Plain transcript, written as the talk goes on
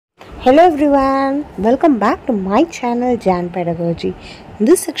Hello everyone, welcome back to my channel Jan Pedagogy. In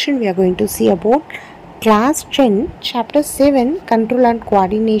this section we are going to see about class 10 chapter 7 control and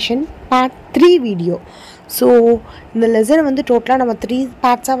coordination part 3 video. So இந்த lesson வந்து டோட்டலாக நம்ம 3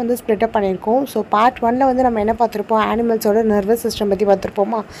 பார்ட்ஸாக வந்து split அப் பண்ணியிருக்கோம். So part 1ல் வந்து நம்ம என்ன பார்த்துருப்போம், அனிமல்ஸோட நர்வஸ் சிஸ்டம் பற்றி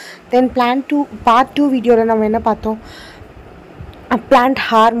பார்த்துருப்போமா. தென் பார்ட் 2 வீடியோவில் நம்ம என்ன பார்த்தோம், பிளான்ட்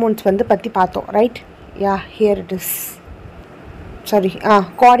ஹார்மோன்ஸ் வந்து பற்றி பார்த்தோம். Right, yeah here it is.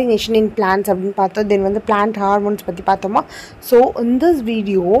 Coordination in plants அப்படின்னு பார்த்தோம். தென் வந்து plant hormones பற்றி பார்த்தோமா. So in this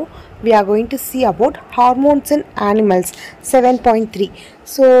video we are going to see about hormones in animals 7.3.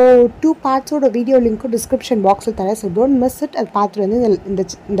 So 2 பார்ட்ஸோட video லிங்க்கும் டிஸ்கிரிப்ஷன் பாக்ஸில் தரேன். So don't miss it. அது பார்த்துட்டு வந்து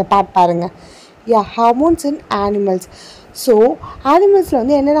இந்த பார்ட் பாருங்கள். ஹார்மோன்ஸ் இன் animals. ஸோ அனிமல்ஸில்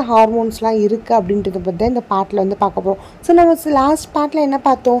வந்து என்னென்ன ஹார்மோன்ஸ்லாம் இருக்குது அப்படின்றத பற்றி தான் இந்த பார்ட்டில் வந்து பார்க்க போகிறோம். ஸோ நம்ம லாஸ்ட் பார்ட்டில் என்ன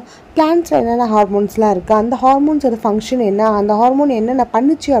பார்த்தோம், பிளான்ட்ஸில் என்னென்ன ஹார்மோன்ஸ்லாம் இருக்குது, அந்த ஹார்மோன்ஸோட ஃபங்க்ஷன் என்ன, அந்த ஹார்மோன் என்னென்ன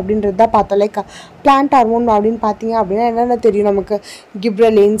பண்ணுச்சு அப்படின்றது தான் பார்த்தோம். லைக் பிளான்ட் ஹார்மோன் அப்படின்னு பார்த்தீங்க அப்படின்னா என்னென்ன தெரியும் நமக்கு,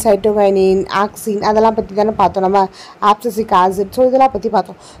 கிப்ரலின், சைட்டோகைனின், ஆக்சின், அதெல்லாம் பற்றி தானே பார்த்தோம். நம்ம ஆப்சிசிக் ஆசிட், ஸோ இதெல்லாம் பற்றி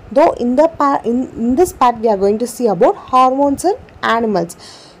பார்த்தோம். தோ in this part we are going to see about hormones in animals.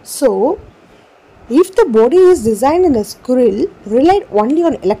 So if the body is designed in a squirrel relied only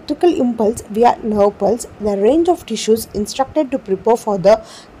on electrical impulse via nerve pulse, the range of tissues instructed to prepare for the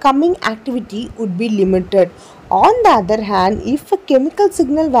coming activity would be limited. On the other hand, if a chemical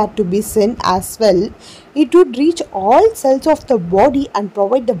signal were to be sent as well, it would reach all cells of the body and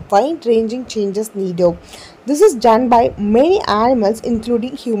provide the wide-ranging changes needed. This is done by many animals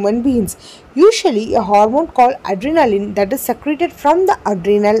including human beings. Usually a hormone called adrenaline that is secreted from the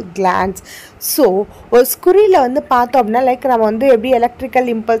adrenal glands. So ஒரு ஸ்குரியில் வந்து பார்த்தோம் அப்படின்னா like நம்ம வந்து எப்படி electrical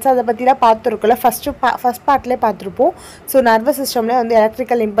impulse அதை பற்றிலாம் பார்த்துருக்கோம்ல, first பார்ட்லேயே பார்த்துருப்போம். ஸோ நர்வஸ் சிஸ்டம்லேயே வந்து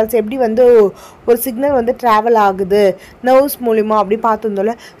எலக்ட்ரிக்கல் இம்பல்ஸ் எப்படி வந்து ஒரு சிக்னல் வந்து ட்ராவல் ஆகுது நர்வ்ஸ் மூலிமா அப்படி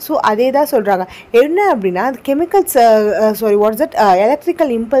பார்த்துருந்தோம்ல. ஸோ அதே தான் சொல்கிறாங்க. என்ன அப்படின்னா அது கெமிக்கல்ஸ்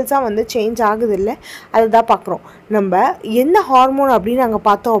எலக்ட்ரிக்கல் இம்பல்ஸாக வந்து சேஞ்ச் ஆகுது இல்லை, அதுதான் பார்க்குறோம். நம்ம என்ன ஹார்மோன் அப்படின்னு நாங்கள்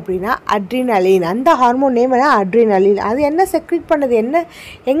பார்த்தோம் அப்படின்னா அட்ரினலின். அந்த ஹார்மோன் நேம் என்ன, அட்ரினலின். அது என்ன செக்ரீட் பண்ணுது,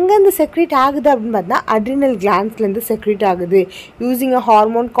 எங்கேருந்து செக்ரீட் ஆகுது அப்படின்னு பார்த்தா அட்ரினல் கிளாண்ட்ஸ்லேருந்து செக்ரீட் ஆகுது. Using a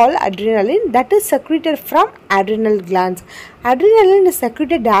hormone call adrenaline that is secreted from adrenal glands. Adrenaline is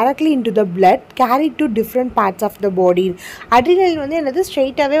secreted directly into the blood carried to different parts of the body. Adrenaline வந்து என்னது,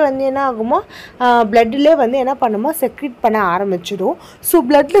 ஸ்ட்ரெயிட்டாகவே வந்து என்ன ஆகுமோ பிளட்லேயே வந்து என்ன பண்ணுமோ செக்ரீட் பண்ண ஆரம்பிச்சிடும். ஸோ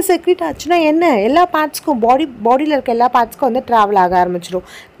பிளட்டில் செக்ரீட் ஆச்சுன்னா என்ன, எல்லா பார்ட்ஸ்க்கும் பாடியில் இருக்க எல்லா பார்ட்ஸ்க்கும் வந்து ட்ராவல் ஆக ஆரம்பிச்சிடும்.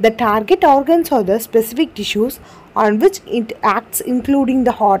 The target organs are the specific tissues on which it acts including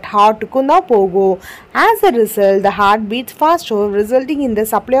the heartக்கும் தான் போகும். As a result, the heart beats faster resulting in the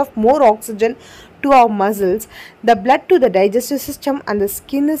supply of more oxygen to our muscles, the blood to the digestive system, and the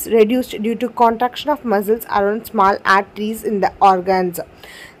skin is reduced due to contraction of muscles around small arteries in the organs.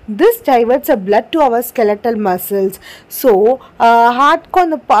 This diverts the blood to our skeletal muscles. So heart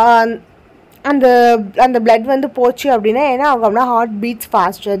அந்த blood வந்து போச்சு அப்படின்னா என்ன ஆகும்னா heart beads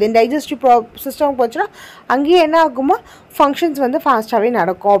pastor. தென் digestive system போச்சுன்னா அங்கேயே என்ன ஆகுமா ஃபங்க்ஷன்ஸ் வந்து ஃபாஸ்ட்டாகவே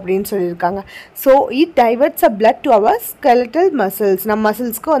நடக்கும் அப்படின்னு சொல்லியிருக்காங்க. So it diverts a blood to our skeletal muscles, நம்ம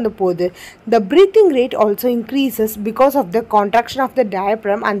மசில்ஸ்க்கு வந்து போகுது. த breathing rate also increases because of the contraction of the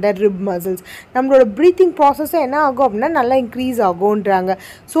diaphragm and the rib muscles. நம்மளோட ப்ரீத்திங் ப்ராசஸும் என்ன ஆகும் அப்படின்னா நல்லா இன்க்ரீஸ் ஆகும்ன்றாங்க.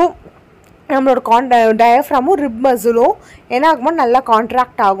 ஸோ நம்மளோட டயஃப்ராமும் ரிப் மசிலும் என்ன ஆகுமோ நல்லா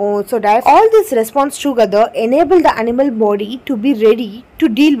கான்ட்ராக்ட் ஆகும். So all this response together enable the animal body to be ready to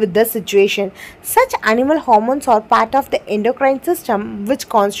deal with the situation. Such animal hormones are part of the endocrine system which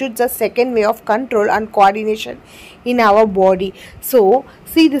constitutes a second way of control and coordination in our body. So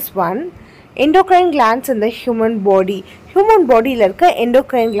see this one, endocrine glands in the human body. Human bodyயில் இருக்க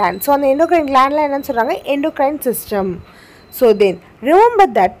endocrine gland. So அந்த endocrine glandல என்னன்னு சொல்கிறாங்க, endocrine system. So then remember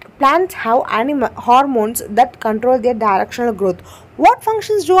that plants have hormones that control their directional growth. What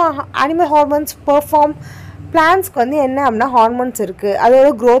functions do animal hormones perform? பிளான்ஸ்க்கு வந்து என்ன அப்படின்னா hormones இருக்குது, அதோட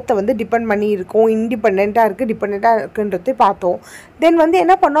க்ரோத்தை வந்து டிபெண்ட் பண்ணி இருக்கும், டிபெண்ட்டாக இருக்குன்றதை பார்த்தோம். தென் வந்து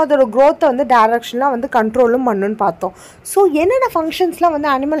என்ன பண்ணோம், அதோட க்ரோத்தை வந்து டைரக்ஷன்லாம் வந்து கண்ட்ரோலும் பண்ணுன்னு பார்த்தோம். ஸோ என்னென்ன ஃபங்க்ஷன்ஸ்லாம்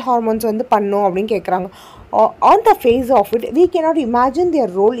வந்து அனிமல் ஹார்மோன்ஸ் வந்து பண்ணும் அப்படின்னு கேட்குறாங்க. On the face of it, we cannot imagine their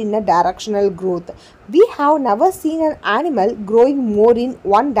role in a directional growth. We have never seen an animal growing more in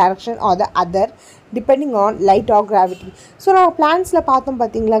one direction or the other depending on light or gravity. So நம்ம பிளான்ஸில் பார்த்தோம்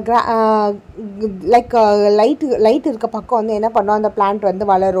பார்த்தீங்களா, light இருக்க பக்கம் வந்து என்ன பண்ணோம், அந்த plant வந்து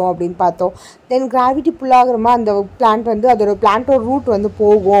வளரும் அப்படின்னு பார்த்தோம். தென் கிராவிட்டி புல்லாகிறமா அந்த பிளான்ட் வந்து அதோட பிளான்ட்டோட ரூட் வந்து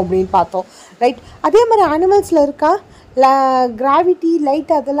போகும் அப்படின்னு பார்த்தோம். ரைட், அதே மாதிரி அனிமல்ஸில் இருக்கா கிராவிட்டி லைட்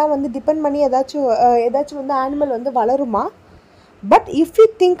அதெல்லாம் வந்து டிபெண்ட் பண்ணி ஏதாச்சும் வந்து அனிமல் வந்து வளருமா? But if we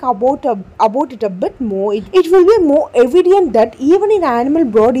think about it a bit more, it will be more evident that even in animal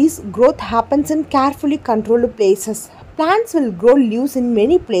bodies, growth happens in carefully controlled places. Plants will grow leaves in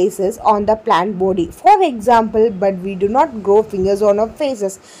many places on the plant body, for example, but we do not grow fingers on our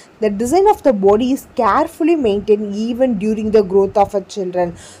faces. The design of the body is carefully maintained even during the growth of a children.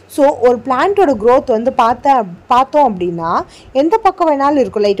 So, ஒரு பிளான்ட்டோட growth வந்து பார்த்தோம் அப்படின்னா எந்த பக்கம் வேணாலும்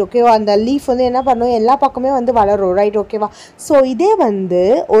இருக்கும், right ஓகேவா. அந்த லீஃப் வந்து என்ன பண்ணும், எல்லா பக்கமே வந்து வளரும், ரைட் ஓகேவா. ஸோ இதே வந்து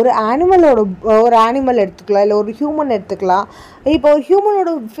ஒரு ஆனிமல் எடுத்துக்கலாம், இல்லை ஒரு ஹியூமன் எடுத்துக்கலாம். இப்போ ஒரு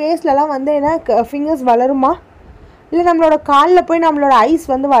ஹியூமனோட ஃபேஸ்லலாம் வந்து என்ன ஃபிங்கர்ஸ் வளருமா, இல்லை நம்மளோட காலில் போய் நம்மளோட ஐஸ்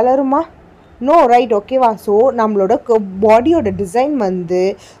வந்து வளருமா? நோ, ரைட் ஓகேவா. ஸோ நம்மளோட பாடியோட டிசைன் வந்து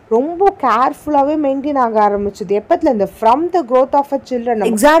ரொம்ப கேர்ஃபுல்லாகவே மெயின்டைன் ஆக ஆரம்பிச்சது எப்போத்துலேருந்து, from the growth of a children.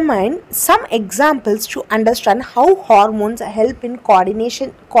 Examine some examples to understand how hormones help in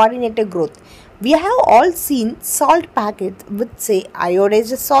coordinated growth. We have all seen salt packets with say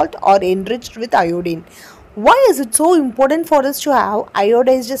iodized salt or enriched with iodine. Why is it so important for us to have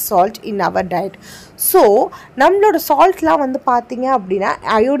iodized salt in our diet? So நம்மளோட சால்ட்லாம் வந்து பார்த்திங்க அப்படின்னா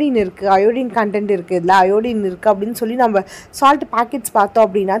iodine content இருக்குது, இதில் iodine இருக்குது அப்படின்னு சொல்லி நம்ம சால்ட் பேக்கெட்ஸ் பார்த்தோம்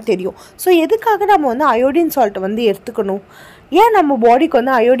அப்படின்னா தெரியும். ஸோ எதுக்காக நம்ம வந்து அயோடின் சால்ட்டை வந்து எடுத்துக்கணும், ஏன் நம்ம பாடிக்கு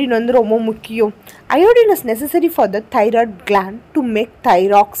வந்து அயோடின் வந்து ரொம்ப முக்கியம்? Iodine is necessary for the thyroid gland to make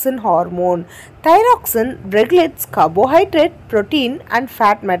thyroxine hormone. Thyroxine regulates carbohydrate, protein and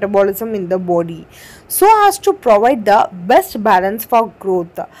fat metabolism in the body so as to provide the best balance for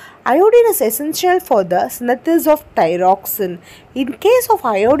growth. Iodine is essential for the synthesis of thyroxine. In case of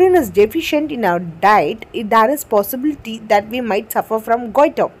iodine is deficient in our diet, there is possibility that we might suffer from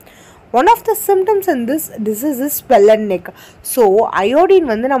goiter. One of the symptoms in this disease is swollen neck. So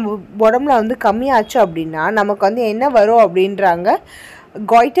iodine வந்து நம்ம உடம்புல வந்து கம்மியாச்சு அப்படின்னா நமக்கு வந்து என்ன வரும் அப்படின்றாங்க,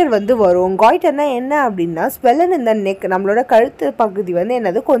 காய்டர் வந்து வரும். காய்டர்னா என்ன அப்படின்னா ஸ்வெல்லன் இந்த நெக், நம்மளோட கழுத்து பகுதி வந்து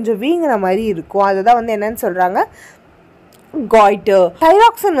என்னது கொஞ்சம் வீங்கின மாதிரி இருக்கும், அதுதான் வந்து என்னன்னு சொல்கிறாங்க, காய்டர்.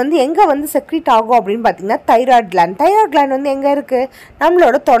 தைராக்சின் வந்து எங்கே வந்து செக்ரீட் ஆகும் அப்படின்னு பார்த்தீங்கன்னா தைராய்ட் கிளாண்ட் வந்து எங்கே இருக்குது,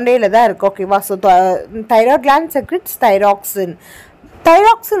 நம்மளோட தொண்டையில் தான் இருக்குது, ஓகேவா. So thyroid gland secretes thyroxine.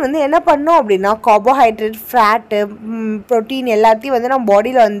 Thyroxine வந்து என்ன பண்ணும் அப்படின்னா கார்போஹைட்ரேட், ஃபேட்டு, ப்ரோட்டீன் எல்லாத்தையும் வந்து நம்ம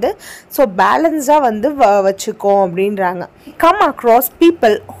பாடியில் வந்து ஸோ பேலன்ஸாக வந்து வச்சுக்கோம் அப்படின்றாங்க. Come across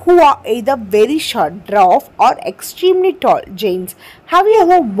people who are either very short, dwarf or extremely tall giants. Have you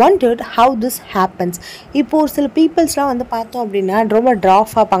ever wondered how this happens? இப்போ ஒரு சில பீப்புள்ஸ்லாம் வந்து பார்த்தோம் அப்படின்னா ரொம்ப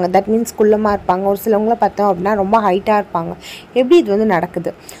ட்ராஃபாக இருப்பாங்க, தட் மீன்ஸ் குள்ளமாக இருப்பாங்க. ஒரு சிலவங்கள பார்த்தோம் அப்படின்னா ரொம்ப ஹைட்டாக இருப்பாங்க. எப்படி இது வந்து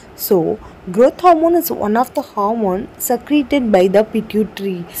நடக்குது? So, growth hormone is one of the hormones secreted by the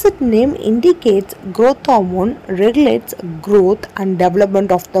pituitary. Its name indicates growth hormone regulates growth and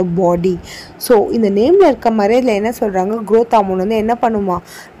development of the body. So, இந்த நேமில் இருக்க மாதிரியில் என்ன சொல்கிறாங்க, growth hormone வந்து என்ன பண்ணுமா,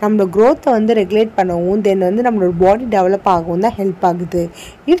 நம்மளோட growth வந்து ரெகுலேட் பண்ணவும் தென் வந்து நம்மளோட பாடி டெவலப் ஆகவும் தான் ஹெல்ப் ஆகுது.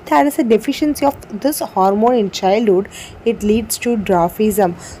 If there is a deficiency of this hormone in childhood, it leads to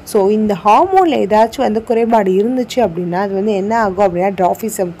dwarfism. So இந்த ஹார்மோனில் ஏதாச்சும் வந்து குறைபாடு இருந்துச்சு அப்படின்னா அது வந்து என்ன ஆகும் அப்படின்னா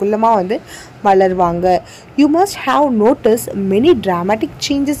ட்ராஃபிசம், குள்ளமாக வந்து வளருவாங்க. You must have noticed many dramatic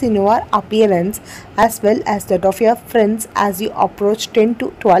changes in your appearance as well as that of your friends as you approach 10 to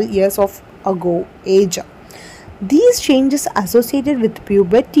 12 years of age. These changes associated with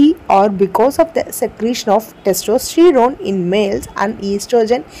puberty or because of the secretion of testosterone in males and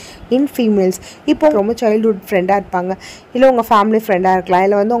estrogen in females. இப்போ ரொம்ப childhood ஃப்ரெண்டாக இருப்பாங்க, இல்லை உங்கள் family ஃப்ரெண்டாக இருக்கலாம்,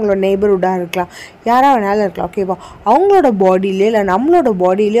 இல்லை வந்து உங்களோட நெய்பர்ஹுட்டாக இருக்கலாம், யாராக வேணாலும் இருக்கலாம், ஓகேவா. அவங்களோட பாடியிலே இல்லை நம்மளோட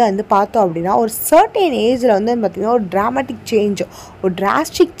பாடியிலே வந்து பார்த்தோம் அப்படின்னா ஒரு சர்டைன் ஏஜில் வந்து பார்த்திங்கன்னா ஒரு ட்ராமாட்டிக் சேஞ்ச், ஒரு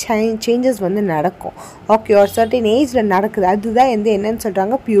டிராஸ்டிக் சேஞ்சஸ் வந்து நடக்கும், ஓகே. ஒரு சர்டைன் ஏஜில் நடக்குது, அதுதான் வந்து என்னன்னு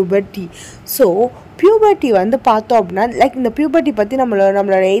சொல்கிறாங்க பியூபர்ட்டி. ஸோ பியூபர்ட்டி வந்து பார்த்தோம் அப்படின்னா லைக் இந்த பியூபர்ட்டி பற்றி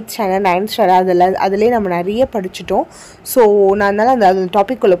நம்மளோட 8th ஸ்டாண்டர்ட் 9th ஸ்டாண்டர்ட் அதிலே நம்ம நிறைய படிச்சிட்டோம். ஸோ நான் அதனால் அந்த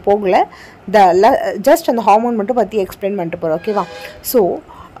டாபிக்குள்ளே போகல, ஜஸ்ட் அந்த ஹார்மோன் மட்டும் பற்றி எக்ஸ்பிளைன் பண்ணிட்டு போகிறோம், ஓகேவா. So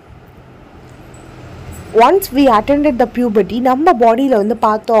once we attended the puberty நம்ம பாடியில் வந்து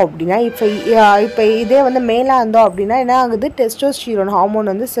பார்த்தோம் அப்படின்னா இப்போ இதே வந்து மேலாக இருந்தோம் அப்படின்னா என்ன ஆகுது, டெஸ்டோஸ்டிரோன்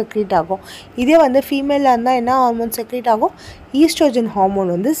ஹார்மோன் வந்து செக்ரீட் ஆகும். இதே வந்து ஃபீமேலாக இருந்தால் என்ன ஹார்மோன் செக்ரீட் ஆகும், ஈஸ்ட்ரோஜன்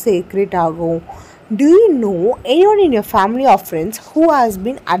ஹார்மோன் வந்து செக்ரீட் ஆகும். Do you know anyone in your family or friends who has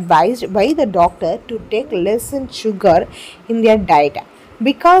been advised by the doctor to take less in sugar in their diet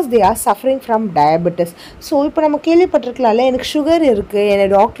because they are suffering from diabetes? So இப்போ நம்ம கேள்விப்பட்டிருக்கலாம்ல, எனக்கு sugar இருக்குது, என்னை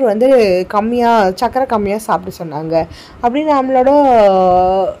doctor வந்து சக்கரை கம்மியாக சாப்பிட சொன்னாங்க அப்படின்னு நம்மளோட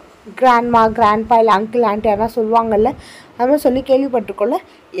கிராண்ட்பா இல்லை அங்கிள் ஆண்டி யாரா சொல்லுவாங்கள்ல, அது மாதிரி சொல்லி கேள்விப்பட்டிருக்கோம்ல.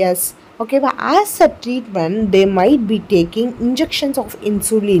 எஸ், ஓகேவா. As a treatment they might be taking injections of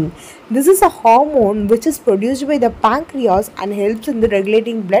insulin. This is a hormone which is produced by the pancreas and helps in the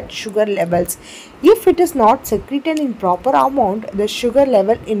regulating blood sugar levels. If it is not secreted in proper amount, the sugar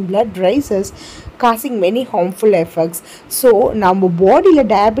level in blood rises, causing many harmful effects. So நம்ம பாடியில்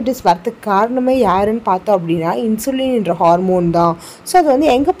diabetes வரதுக்கு காரணமே யாருன்னு பார்த்தோம் அப்படின்னா insulin என்ற hormone தான். So அது வந்து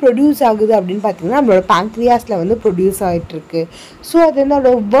எங்கே ப்ரொடியூஸ் ஆகுது அப்படின்னு பார்த்தீங்கன்னா நம்மளோட பேங்க்ரியாஸில் வந்து ப்ரொடியூஸ் ஆகிட்டுருக்கு. ஸோ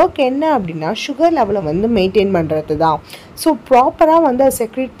அதனோட ஒர்க் என்ன அப்படின்னா சுகர் லெவலை வந்து மெயின்டைன் பண்ணுறது தான். ஸோ ப்ராப்பராக வந்து அதை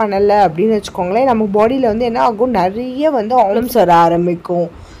செக்ரேட் பண்ணலை அப்படின்னு வச்சுக்கோங்களேன், நம்ம பாடியில் வந்து என்ன ஆகும், நிறைய வந்து ஆர்கன்ஸ் வர ஆரம்பிக்கும்.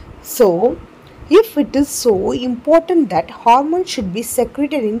 So if it is so important that hormones should be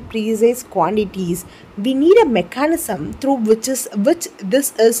secreted in precise quantities, we need a mechanism through which this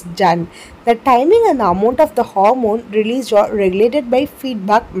is done. The timing and the amount of the hormone released are regulated by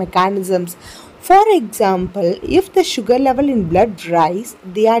feedback mechanisms. For example, if the sugar level in blood rise,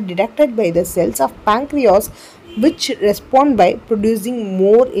 they are detected by the cells of pancreas which respond by producing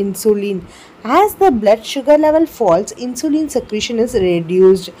more insulin. As the blood sugar level falls, insulin secretion is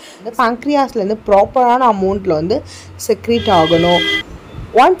reduced. The pancreas la ப்ராப்பரான அமௌண்ட்டில் வந்து secrete ஆகணும்.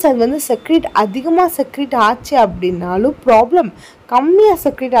 Once அது வந்து அதிகமாக secrete ஆச்சு அப்படின்னாலும் problem, கம்மியாக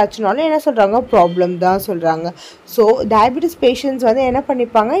செக்ரீட் ஆச்சுனாலும் என்ன சொல்கிறாங்க, ப்ராப்ளம் தான் சொல்கிறாங்க. ஸோ டயபெட்டிஸ் பேஷண்ட்ஸ் வந்து என்ன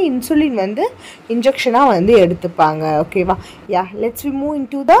பண்ணிப்பாங்க, இன்சுலின் வந்து இன்ஜெக்ஷனாக வந்து எடுத்துப்பாங்க. ஓகேவா? யா, let's we move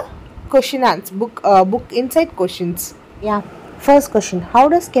in to the question answer book inside questions. Yeah, first question, how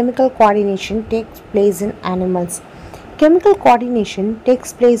does chemical coordination takes place in animals? Chemical coordination takes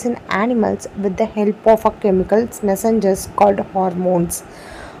place in animals with the help of a chemical messengers called hormones.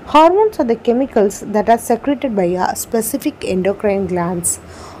 Hormones are the chemicals that are secreted by a specific endocrine glands.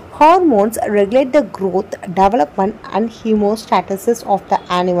 Hormones regulate the growth, development and hemostasis of the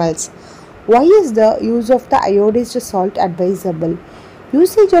animals. Why is the use of the iodized salt advisable?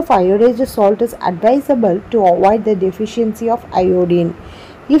 Usage of iodized salt is advisable to avoid the deficiency of iodine.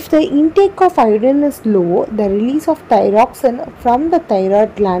 If the intake of iodine is low, the release of thyroxine from the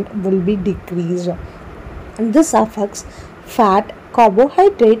thyroid gland will be decreased. This affects fat,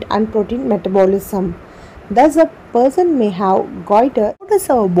 carbohydrate and protein metabolism. Thus, a person may have goiter. How does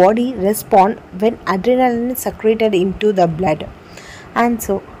our body respond when adrenaline is secreted into the blood?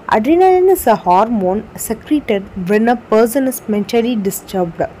 Answer. Adrenaline is a hormone secreted when a person is mentally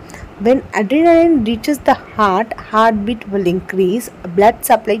disturbed. When adrenaline reaches the heart, heartbeat will increase, blood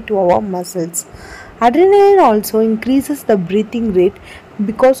supply to our muscles. Adrenaline also increases the breathing rate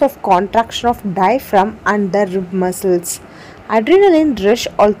because of contraction of diaphragm and the rib muscles. Adrenaline rush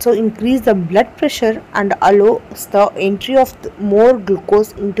also increases the blood pressure and allows the entry of more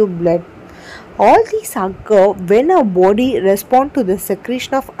glucose into blood. All these occur when our body responds to the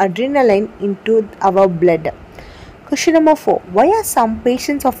secretion of adrenaline into our blood. Question number 4. Why are some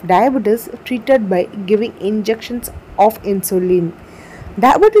patients of diabetes treated by giving injections of insulin?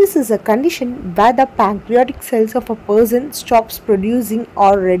 Diabetes is a condition where the pancreatic cells of a person stops producing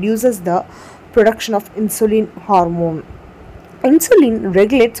or reduces the production of insulin hormone. Insulin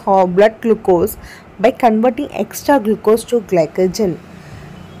regulates our blood glucose by converting extra glucose to glycogen.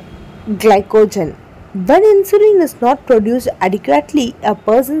 When insulin is not produced adequately, a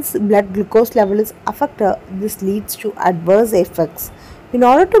person's blood glucose level is affected. This leads to adverse effects. In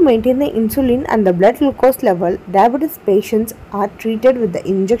order to maintain the insulin and the blood glucose level, diabetes patients are treated with the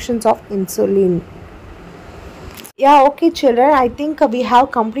injections of insulin. Yeah, okay children, I think we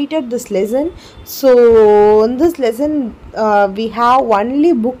have completed this lesson. So in this lesson we have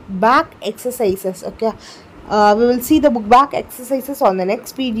only book back exercises. Okay, we will see the book back exercises on the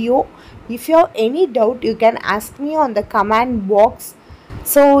next video. If you have any doubt, you can ask me on the comment box.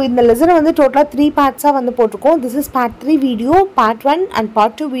 So in the lesson வந்து total 3 parts வந்து போட்டுருக்கோம். This is part 3 video, part 1 and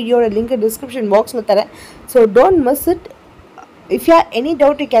part 2 video link in description box ல தரேன். So don't miss it. If you have any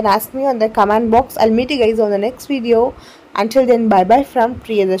doubt, you can ask me on the comment box. I'll meet you guys on the next video. Until then, bye bye from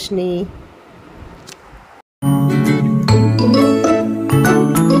Priyadarshini.